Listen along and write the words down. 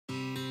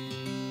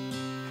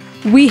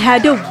We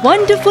had a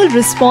wonderful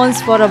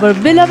response for our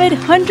beloved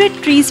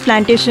 100 Trees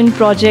Plantation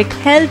project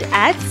held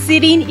at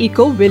Serene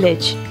Eco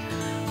Village.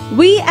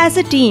 We as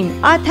a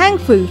team are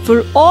thankful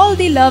for all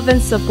the love and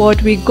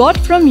support we got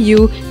from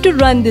you to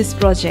run this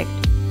project.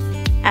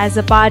 As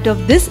a part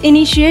of this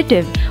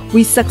initiative,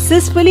 we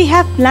successfully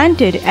have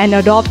planted and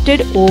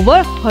adopted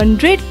over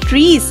 100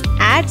 trees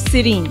at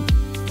Serene.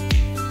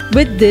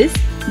 With this,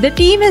 the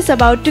team is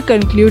about to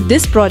conclude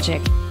this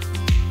project.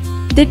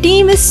 The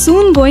team is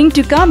soon going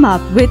to come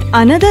up with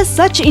another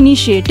such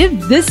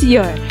initiative this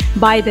year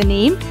by the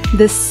name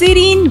the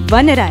Serene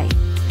Vanarai.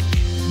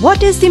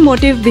 What is the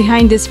motive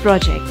behind this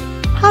project?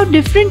 How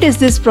different is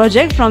this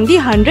project from the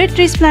 100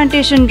 Trees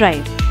Plantation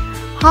Drive?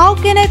 How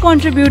can I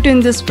contribute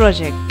in this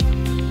project?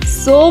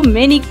 So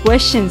many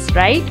questions,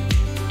 right?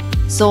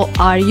 So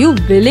are you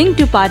willing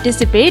to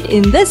participate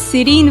in the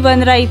Serene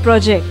Vanarai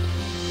project?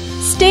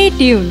 Stay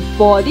tuned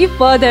for the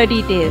further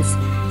details.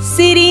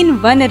 Serene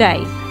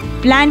Vanarai,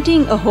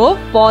 planting a hope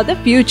for the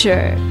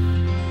future.